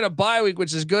 Then they get a bye week,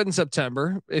 which is good in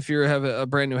September. If you have a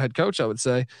brand new head coach, I would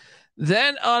say.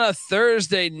 Then on a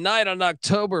Thursday night on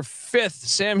October 5th,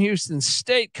 Sam Houston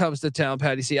State comes to town,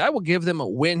 Patty C. I will give them a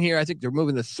win here. I think they're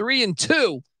moving to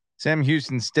 3-2. Sam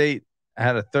Houston State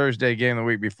had a Thursday game the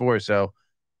week before, so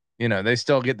they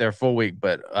still get their full week,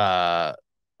 but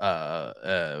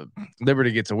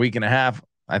Liberty gets a week and a half.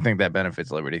 I think that benefits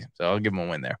Liberty, so I'll give them a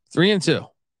win there. 3-2.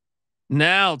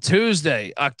 Now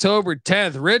Tuesday, October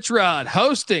 10th, Rich Rod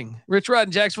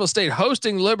and Jacksonville State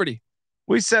hosting Liberty.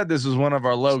 We said this was one of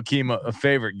our low key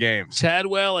favorite games.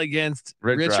 Chadwell against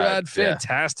Rich Rod.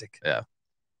 Fantastic. Yeah.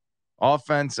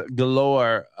 Offense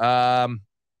galore. I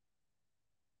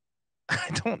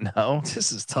don't know.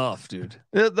 This is tough, dude.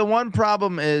 The one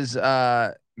problem is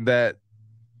that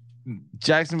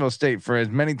Jacksonville State, for as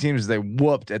many teams as they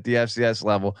whooped at the FCS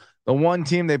level, the one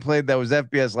team they played that was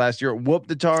FBS last year whooped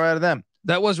the tar out of them.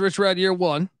 That was Rich Rod year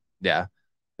 1. Yeah.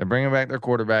 They're bringing back their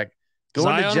quarterback.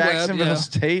 Going to Jacksonville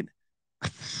State.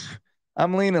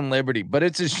 I'm leaning Liberty, but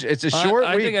it's a short week.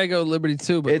 I think I go Liberty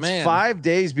too, but it's 5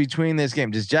 days between this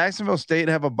game. Does Jacksonville State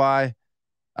have a bye?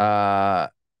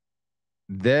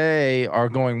 They are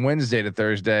going Wednesday to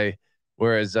Thursday,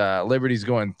 whereas Liberty's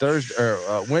going Thursday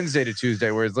or Wednesday to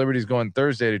Tuesday, whereas Liberty's going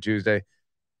Thursday to Tuesday.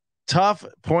 Tough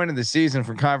point of the season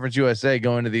for Conference USA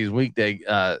going to these weekday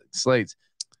slates.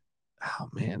 Oh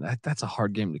man, that's a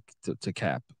hard game to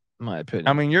cap, in my opinion.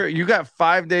 I mean, you got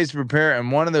 5 days to prepare,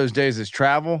 and one of those days is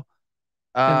travel.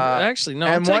 Actually, no.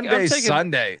 And one day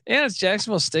Sunday. And it's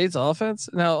Jacksonville State's offense.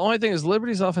 Now, the only thing is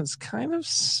Liberty's offense kind of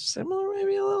similar,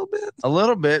 maybe a little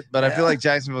bit. But I feel like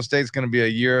Jacksonville State's going to be a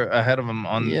year ahead of them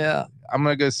on. Yeah, I'm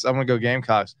gonna go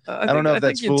Gamecocks. I don't know if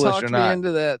that's foolish or not. Me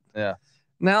into that. Yeah.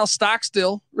 Now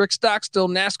Rick Stockstill,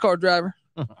 NASCAR driver,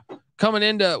 coming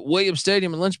into Williams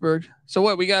Stadium in Lynchburg. So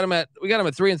what? We got him at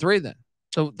 3-3 then.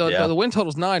 So the win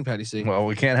total's 9, Patty C. Well,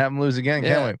 we can't have them lose again,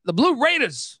 can we? The Blue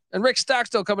Raiders and Rick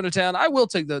Stockstill coming to town. I will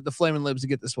take the Flaming Libs to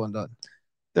get this one done.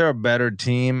 They're a better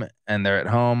team, and they're at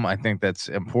home. I think that's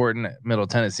important. Middle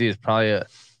Tennessee is probably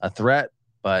a threat,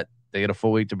 but they get a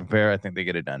full week to prepare. I think they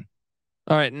get it done.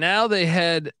 All right, now they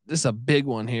head. This is a big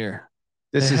one here.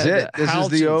 This is it. This is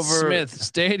the over Smith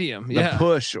Stadium. The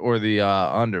push or the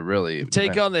under, really.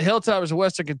 Take on the Hilltoppers of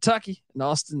Western Kentucky, and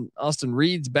Austin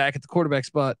Reed's back at the quarterback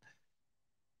spot.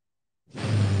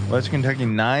 Western Kentucky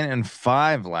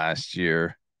 9-5 last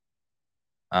year.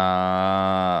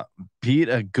 Beat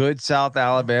a good South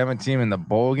Alabama team in the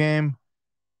bowl game.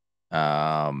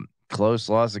 Close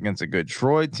loss against a good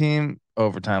Troy team.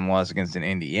 Overtime loss against an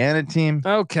Indiana team.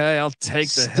 Okay, I'll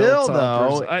take the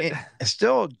Hilltoppers.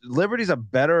 Still, Liberty's a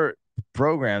better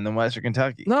program than Western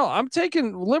Kentucky. No, I'm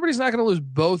taking Liberty's not going to lose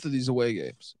both of these away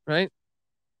games, right?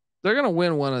 They're going to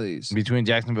win one of these between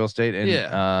Jacksonville State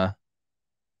and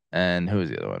and who is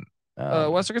the other one?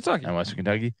 Western Kentucky. And Western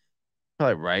Kentucky.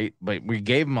 Probably right, but we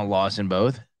gave them a loss in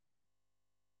both.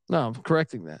 No, I'm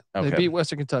correcting that. Okay. They beat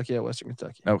Western Kentucky at Western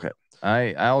Kentucky. Okay,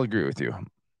 I'll agree with you.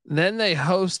 Then they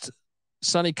host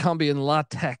Sonny Cumbie and La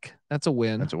Tech. That's a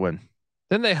win. That's a win.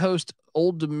 Then they host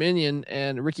Old Dominion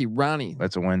and Ricky Ronnie.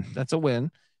 That's a win. That's a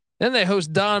win. Then they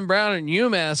host Don Brown and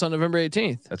UMass on November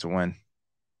 18th. That's a win.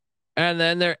 And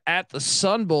then they're at the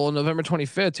Sun Bowl on November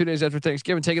 25th, 2 days after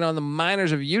Thanksgiving, taking on the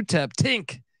Miners of UTEP.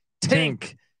 Tink.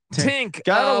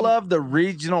 Gotta love the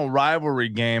regional rivalry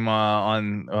game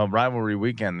on rivalry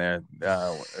weekend there.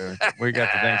 We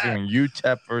got the Thanksgiving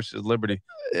UTEP versus Liberty.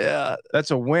 Yeah,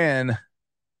 that's a win.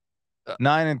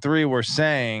 9-3. We're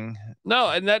saying no,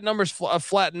 and that number's a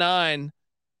flat 9.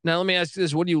 Now let me ask you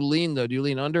this: what do you lean though? Do you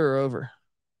lean under or over?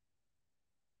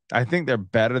 I think they're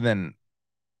better than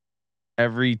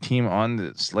every team on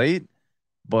the slate,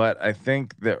 but I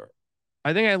think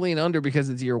I lean under because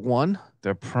it's year 1.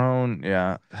 They're prone,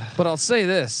 yeah. But I'll say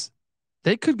this: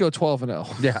 they could go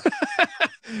 12-0. Yeah.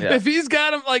 Yeah. If he's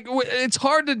got him, like, it's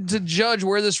hard to judge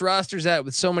where this roster's at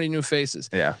with so many new faces.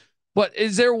 Yeah. But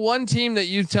is there one team that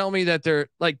you tell me that they're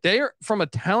from a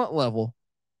talent level,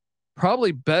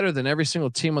 probably better than every single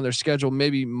team on their schedule,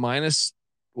 maybe minus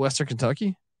Western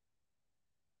Kentucky.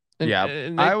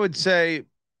 And I would say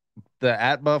the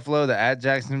at Buffalo, the at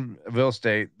Jacksonville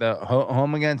State, the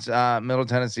home against Middle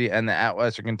Tennessee, and the at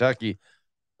Western Kentucky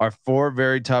are 4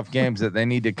 very tough games that they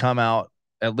need to come out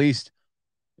at least,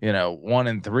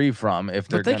 1-3 from. If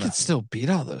they're, but they could still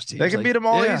beat all those teams. They could beat them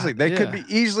all easily. They could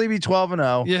easily be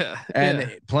 12-0. Yeah,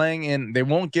 and playing in. They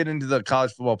won't get into the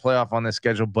college football playoff on this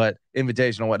schedule, but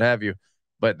invitational, what have you.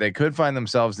 But they could find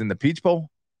themselves in the Peach Bowl,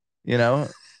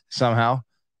 somehow.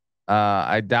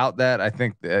 I doubt that. I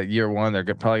think year one they're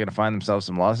probably going to find themselves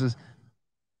some losses.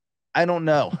 I don't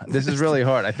know. This is really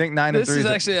hard. I think 9-3. This is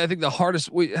actually, I think, the hardest.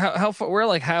 How far? We're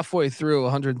like halfway through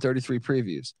 133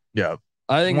 previews. Yeah,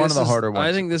 I think one of the harder ones.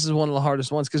 I think this is one of the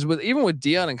hardest ones because even with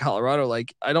Dion in Colorado,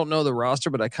 like I don't know the roster,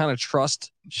 but I kind of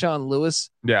trust Sean Lewis.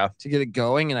 Yeah, to get it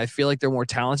going, and I feel like they're more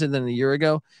talented than a year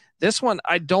ago. This one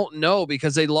I don't know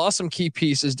because they lost some key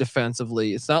pieces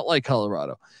defensively. It's not like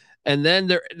Colorado, and then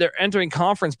they're entering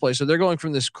conference play, so they're going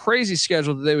from this crazy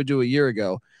schedule that they would do a year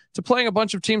ago to playing a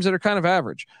bunch of teams that are kind of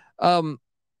average.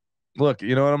 Look,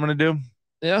 you know what I'm going to do?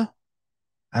 Yeah.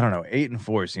 I don't know.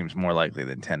 8-4 seems more likely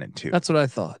than 10-2. That's what I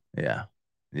thought. Yeah.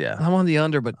 Yeah. I'm on the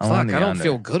under, but fuck, I don't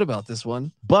feel good about this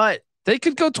one. But they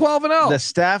could go 12-0. The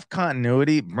staff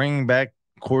continuity, bringing in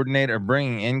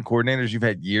coordinators you've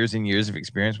had years and years of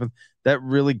experience with, that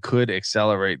really could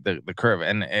accelerate the curve.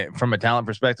 And from a talent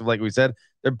perspective, like we said,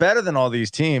 they're better than all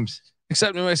these teams.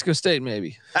 Except New Mexico State,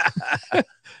 maybe.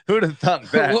 Who'd have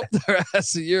thunk that? Whooped their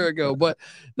ass a year ago. But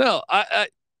no, I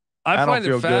find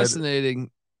it fascinating.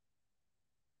 Good.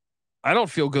 I don't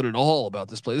feel good at all about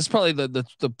this play. This is probably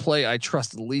the play I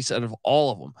trust the least out of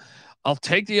all of them. I'll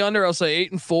take the under. I'll say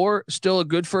 8-4. Still a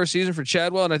good first season for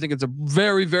Chadwell, and I think it's a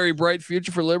very, very bright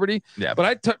future for Liberty. Yeah.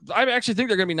 But I actually think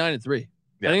they're going to be 9-3.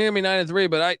 Yeah. I think they're going to be 9-3.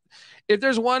 But if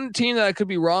there's one team that I could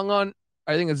be wrong on,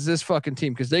 I think it's this fucking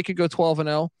team because they could go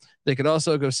 12-0. They could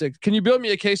also go 6. Can you build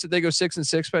me a case that they go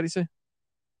 6-6, Patty? Say.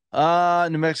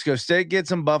 New Mexico State gets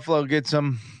them. Buffalo gets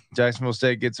them. Jacksonville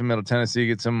State gets them. Middle Tennessee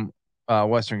gets them.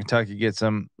 Western Kentucky gets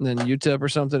them. And then UTEP or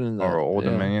something. Or Old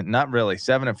Dominion. Not really.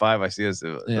 7-5. I see as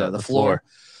the floor.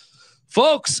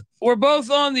 Folks, we're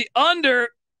both on the under,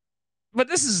 but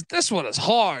this one is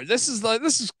hard. This is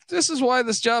why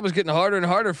this job is getting harder and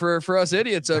harder for us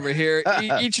idiots over here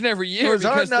each and every year. It's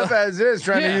hard enough as is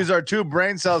trying to use our 2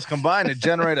 brain cells combined to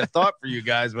generate a thought for you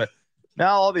guys, but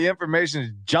now all the information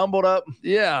is jumbled up.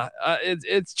 Yeah,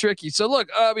 it's tricky. So look,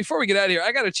 before we get out of here,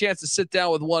 I got a chance to sit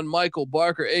down with one Michael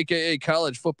Barker, aka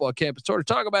College Football Campus Tour, to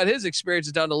talk about his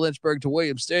experiences down to Lynchburg to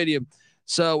Williams Stadium.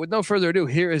 So with no further ado,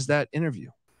 here is that interview.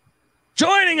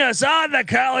 Joining us on the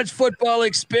College Football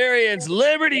Experience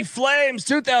Liberty Flames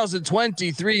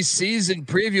 2023 season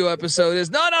preview episode is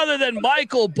none other than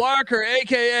Michael Barker,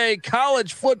 aka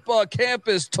College Football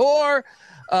Campus Tour.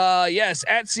 Yes,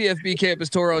 at CFB Campus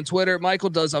Tour on Twitter. Michael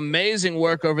does amazing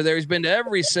work over there. He's been to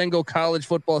every single college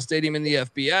football stadium in the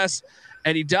FBS,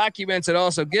 and he documents it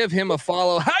also. Give him a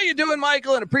follow. How you doing,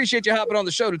 Michael? And appreciate you hopping on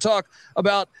the show to talk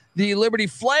about the Liberty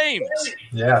Flames.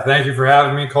 Yeah, thank you for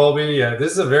having me, Colby.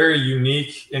 This is a very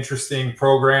unique, interesting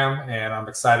program, and I'm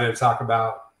excited to talk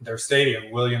about their stadium,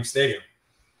 Williams Stadium.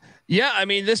 Yeah, I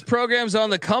mean, this program's on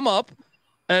the come up.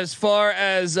 As far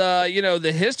as,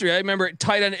 the history, I remember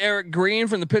tight end Eric Green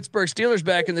from the Pittsburgh Steelers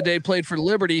back in the day played for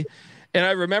Liberty. And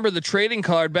I remember the trading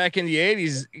card back in the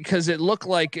 80s because it looked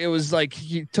like it was like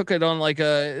he took it on like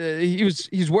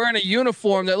he's wearing a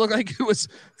uniform that looked like it was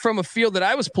from a field that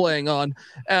I was playing on.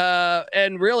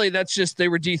 And really that's just, they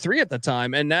were D3 at the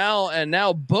time. And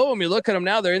now boom, you look at them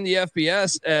now, they're in the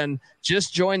FBS and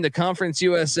just joined the Conference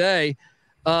USA.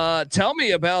 Tell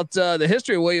me about the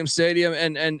history of Williams Stadium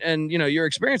and your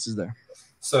experiences there.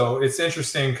 So it's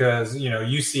interesting because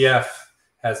UCF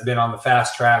has been on the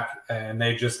fast track and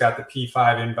they just got the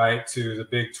P5 invite to the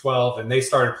Big 12 and they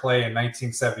started play in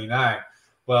 1979.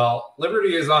 Well,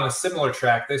 Liberty is on a similar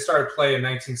track. They started play in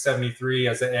 1973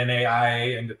 as an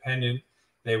NAIA independent.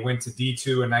 They went to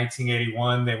D2 in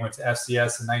 1981. They went to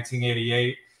FCS in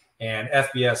 1988 and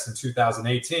FBS in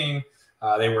 2018.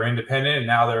 They were independent, and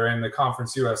now they're in the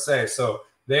Conference USA. So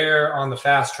they're on the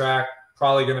fast track,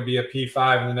 probably going to be a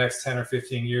P5 in the next 10 or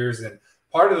 15 years. And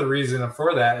part of the reason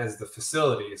for that is the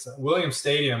facilities. Williams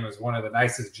Stadium is one of the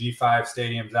nicest G5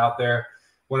 stadiums out there.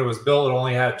 When it was built, it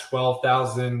only had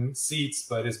 12,000 seats,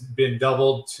 but it's been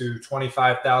doubled to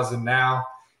 25,000 now.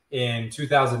 In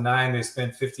 2009, they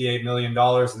spent $58 million in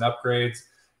upgrades,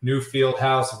 new field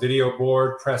house, video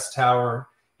board, press tower,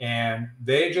 and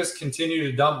they just continue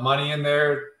to dump money in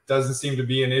there. Doesn't seem to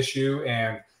be an issue.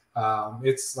 And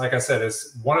it's, like I said,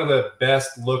 it's one of the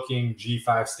best looking G5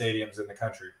 stadiums in the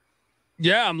country.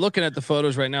 Yeah, I'm looking at the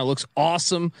photos right now. It looks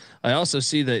awesome. I also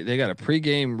see that they got a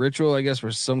pregame ritual, I guess,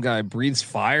 where some guy breathes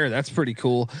fire. That's pretty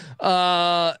cool.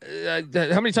 How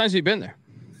many times have you been there?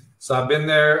 So I've been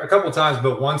there a couple of times,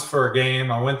 but once for a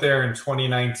game. I went there in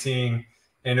 2019,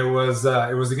 and it was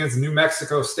against New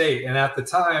Mexico State. And at the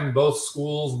time, both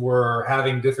schools were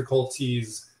having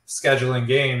difficulties scheduling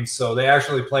games, so they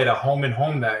actually played a home and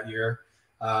home that year.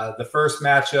 The first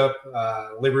matchup,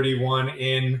 Liberty won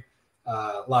in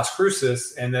Las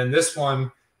Cruces, and then this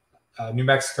one, New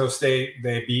Mexico State,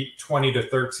 they beat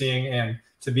 20-13. And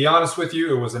to be honest with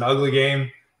you, it was an ugly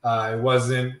game. It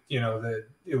wasn't,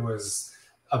 it was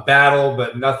a battle,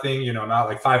 but nothing, not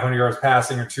like 500 yards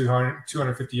passing or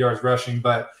 250 yards rushing,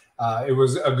 but it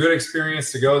was a good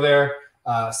experience to go there.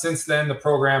 Since then, the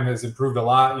program has improved a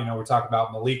lot. We're talking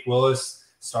about Malik Willis,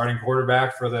 starting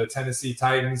quarterback for the Tennessee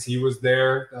Titans. He was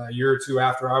there a year or two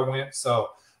after I went. So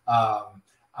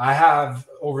I have,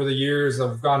 over the years,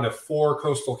 I've gone to 4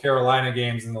 Coastal Carolina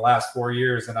games in the last 4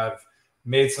 years, and I've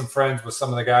made some friends with some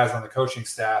of the guys on the coaching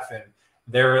staff, and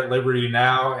they're at Liberty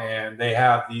now, and they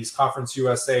have these Conference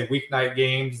USA weeknight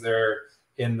games. They're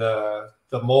in the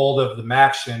mold of the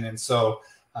MACtion, and so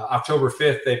October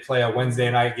 5th, they play a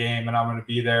Wednesday night game, and I'm going to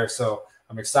be there. So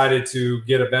I'm excited to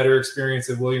get a better experience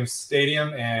at Williams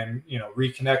Stadium and,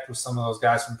 reconnect with some of those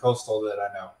guys from Coastal that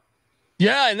I know.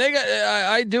 Yeah, and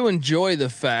I do enjoy the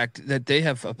fact that they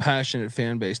have a passionate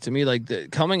fan base. To me,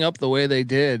 like coming up the way they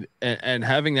did and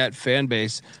having that fan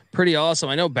base, pretty awesome.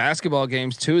 I know basketball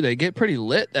games too, they get pretty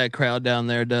lit. That crowd down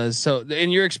there does. So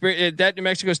in your experience, that New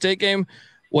Mexico State game,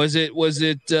 was it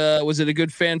a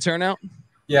good fan turnout?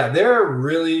 Yeah, they're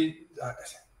really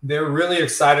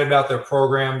excited about their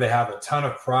program. They have a ton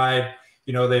of pride.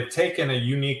 They've taken a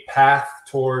unique path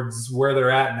towards where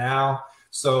they're at now.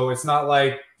 So it's not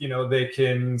like, they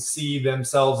can see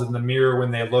themselves in the mirror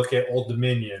when they look at Old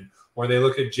Dominion or they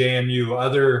look at JMU,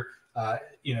 other,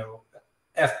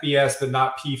 FBS, but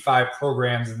not P5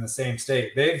 programs in the same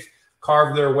state. They've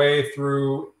carved their way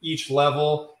through each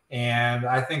level. And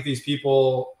I think these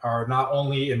people are not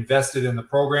only invested in the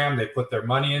program, they put their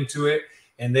money into it,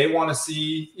 and they want to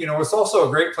see, it's also a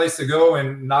great place to go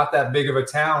and not that big of a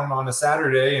town on a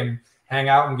Saturday and hang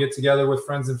out and get together with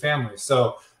friends and family.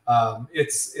 So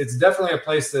it's definitely a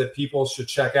place that people should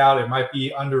check out. It might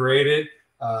be underrated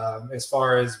as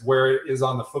far as where it is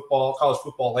on the college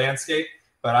football landscape,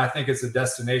 but I think it's a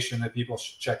destination that people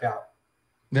should check out.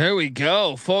 There we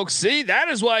go, folks. See, that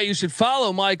is why you should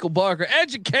follow Michael Barker.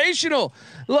 Educational.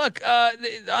 Look,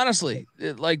 honestly,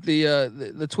 like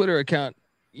the Twitter account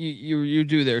you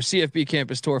do there, CFB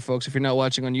Campus Tour, folks. If you're not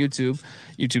watching on YouTube,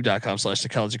 youtube.com/The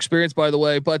College Experience, by the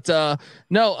way. But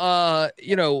no,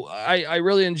 I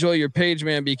really enjoy your page,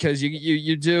 man, because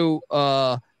you do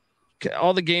all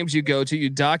the games you go to, you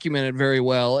document it very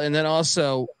well, and then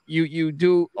also you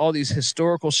do all these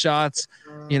historical shots.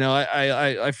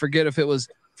 I forget if it was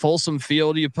Folsom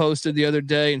Field you posted the other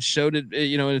day and showed it,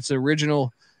 in its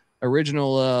original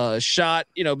shot,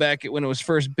 back when it was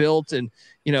first built, and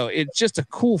it's just a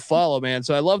cool follow, man.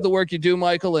 So I love the work you do,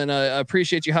 Michael, and I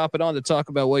appreciate you hopping on to talk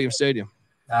about Williams Stadium.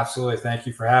 Absolutely. Thank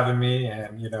you for having me.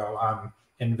 And, I'm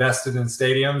invested in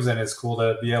stadiums, and it's cool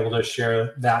to be able to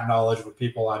share that knowledge with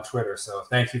people on Twitter. So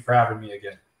thank you for having me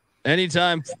again.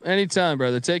 Anytime,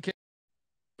 brother. Take care.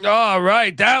 All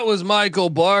right, that was Michael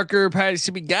Barker. Patty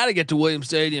said we got to get to Williams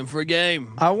Stadium for a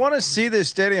game. I want to see this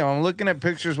stadium. I'm looking at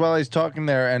pictures while he's talking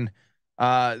there, and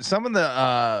some of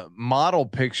the model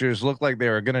pictures look like they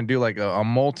were going to do like a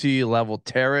multi-level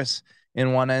terrace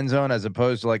in one end zone as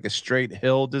opposed to like a straight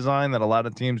hill design that a lot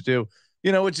of teams do.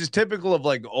 Which is typical of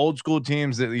like old school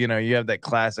teams that, you have that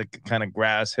classic kind of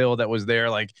grass hill that was there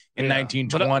like in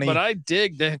 1920. But I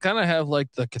dig they kind of have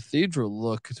like the cathedral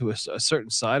look to a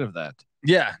certain side of that.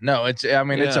 Yeah, no, it's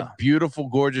a beautiful,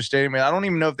 gorgeous stadium. I don't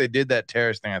even know if they did that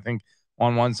terrace thing. I think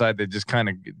on one side they just kind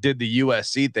of did the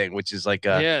USC thing, which is like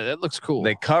that looks cool.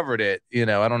 They covered it. I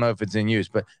don't know if it's in use,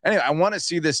 but anyway, I want to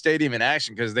see this stadium in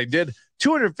action because they did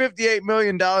 $258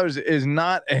 million is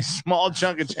not a small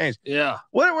chunk of change. Yeah.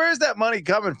 Where is that money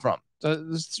coming from?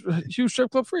 Huge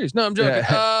strip club freeze. No, I'm joking.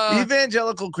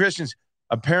 Evangelical Christians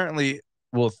apparently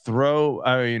will throw.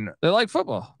 I mean, they like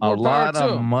football. A lot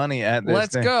of money at this.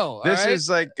 Let's go. This is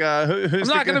like who's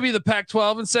I'm not going to be the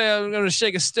Pac-12 and say I'm going to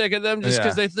shake a stick at them just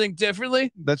because they think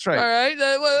differently. That's right. All right.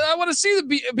 I want to see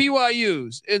the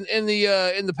BYUs in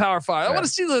the Power Five. I want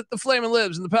to see the Flaming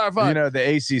Libs in the Power Five.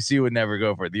 The ACC would never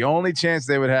go for it. The only chance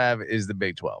they would have is the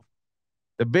Big 12.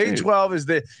 The Big 12 is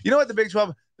the. You know what the Big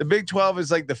 12? The Big 12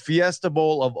 is like the Fiesta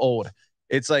Bowl of old.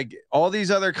 it's like all these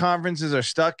other conferences are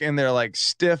stuck in their like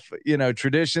stiff,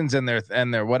 traditions and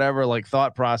their whatever like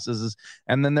thought processes.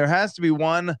 And then there has to be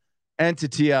one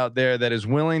entity out there that is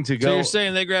willing to go. So you're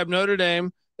saying they grab Notre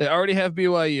Dame, they already have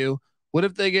BYU. What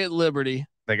if they get Liberty?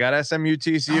 They got SMU,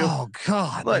 TCU. Oh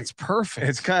God, Look, that's perfect.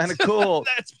 It's kind of cool.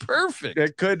 That's perfect.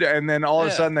 It could, and then all of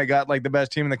a sudden they got like the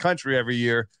best team in the country every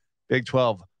year. Big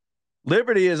 12.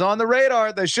 Liberty is on the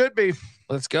radar. They should be.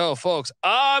 Let's go, folks.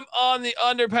 I'm on the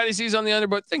under. Patty C's on the under,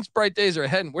 but thinks bright days are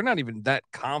ahead. And we're not even that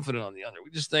confident on the under.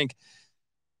 We just think,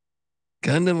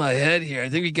 gun to my head here, I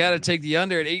think we got to take the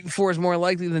under at 8-4 is more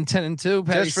likely than 10-2.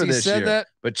 Patty Just for C this said year. that.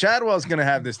 But Chadwell's going to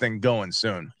have this thing going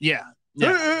soon. Yeah.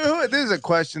 This is a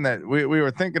question that we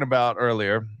were thinking about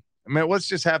earlier. I mean, let's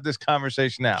just have this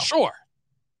conversation now. Sure.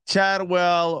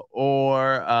 Chadwell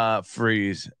or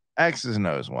Freeze, X's and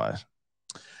O's wise.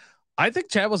 I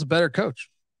think Chadwell's a better coach.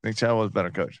 I think Chadwell's a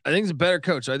better coach. I think he's a better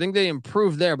coach. I think they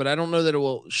improved there, but I don't know that it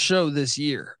will show this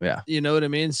year. Yeah. You know what I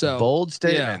mean? So bold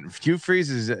statement. Hugh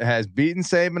Freeze has beaten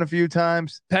Saban a few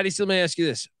times. Patty, still may ask you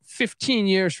this: 15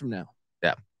 years from now,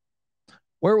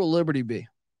 where will Liberty be?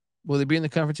 Will they be in the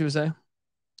Conference USA?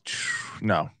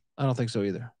 No, I don't think so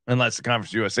either. Unless the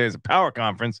Conference USA is a power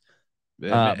conference.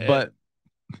 But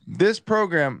this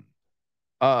program,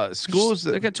 schools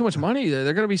they got too much money.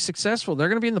 They're going to be successful. They're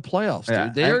going to be in the playoffs,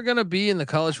 dude. They are going to be in the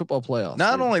college football playoffs.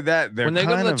 Not only that, when they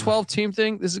go to the 12-team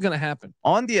thing, this is going to happen.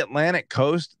 On the Atlantic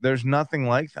coast, there's nothing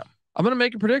like them. I'm going to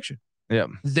make a prediction. Yeah.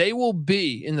 They will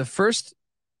be in the first,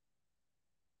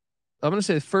 I'm going to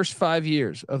say the first 5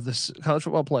 years of the college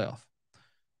football playoff.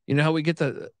 You know how we get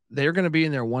they're going to be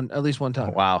in there at least one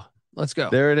time. Wow. Let's go.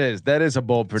 There it is. That is a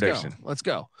bold prediction. Let's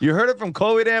go. You heard it from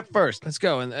Cooley first. Let's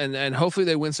go. And hopefully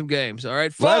they win some games. All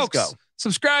right, folks. Let's go.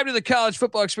 Subscribe to the College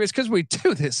Football Experience because we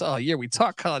do this all year. We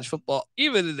talk college football,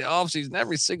 even in the offseason,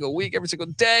 every single week, every single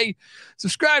day.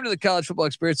 Subscribe to the College Football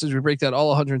Experience as we break down all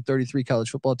 133 college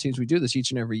football teams. We do this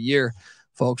each and every year,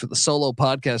 folks, with a solo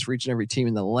podcast for each and every team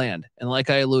in the land. And like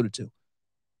I alluded to,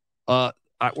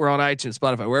 we're on iTunes,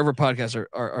 Spotify, wherever podcasts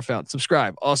are found.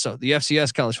 Subscribe. Also, the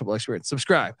FCS College Football Experience.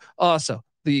 Subscribe. Also,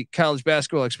 the College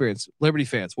Basketball Experience. Liberty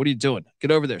fans, what are you doing? Get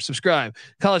over there. Subscribe.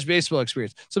 College Baseball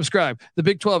Experience. Subscribe. The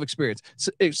Big 12 Experience.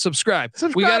 Subscribe.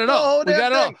 We got it all. We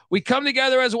got it all. We come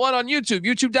together as one on YouTube.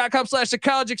 YouTube.com/the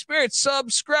College Experience.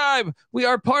 Subscribe. We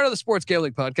are part of the Sports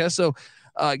Gambling Podcast. So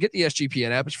get the SGPN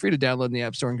app. It's free to download in the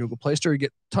App Store and Google Play Store. You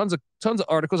get tons of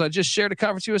articles. I just shared a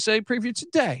Conference USA preview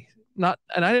today.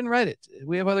 And I didn't write it.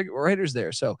 We have other writers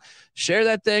there. So share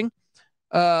that thing,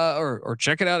 or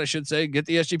check it out. I should say, get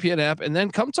the SGPN app and then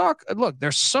come talk. Look,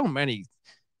 there's so many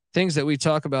things that we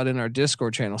talk about in our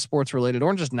Discord channel, sports related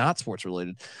or just not sports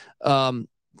related.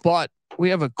 But we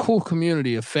have a cool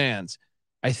community of fans.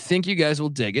 I think you guys will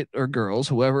dig it, or girls,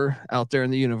 whoever out there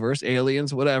in the universe,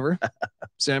 aliens, whatever,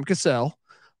 Sam Cassell.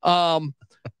 But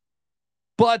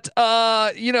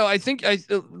I think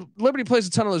Liberty plays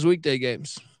a ton of those weekday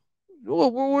games.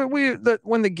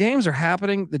 When the games are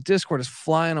happening, the Discord is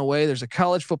flying away. There's a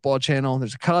college football channel.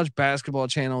 There's a college basketball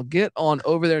channel. Get on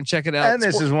over there and check it out. And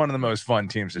this is one of the most fun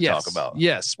teams to talk about.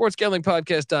 Yes.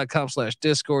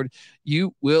 sportsgamblingpodcast.com/Discord.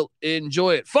 You will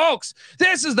enjoy it. Folks,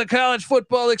 this is the College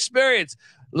Football Experience.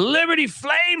 Liberty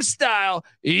Flame style.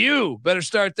 You better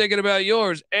start thinking about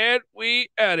yours. And we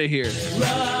out of here.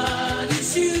 Run and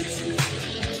shoot.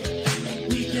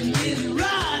 We can really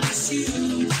run and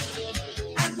shoot.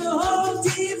 The whole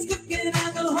team's looking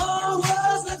and the whole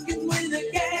world's looking with the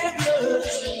cameras.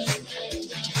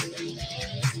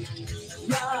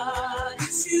 Run and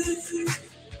shoot.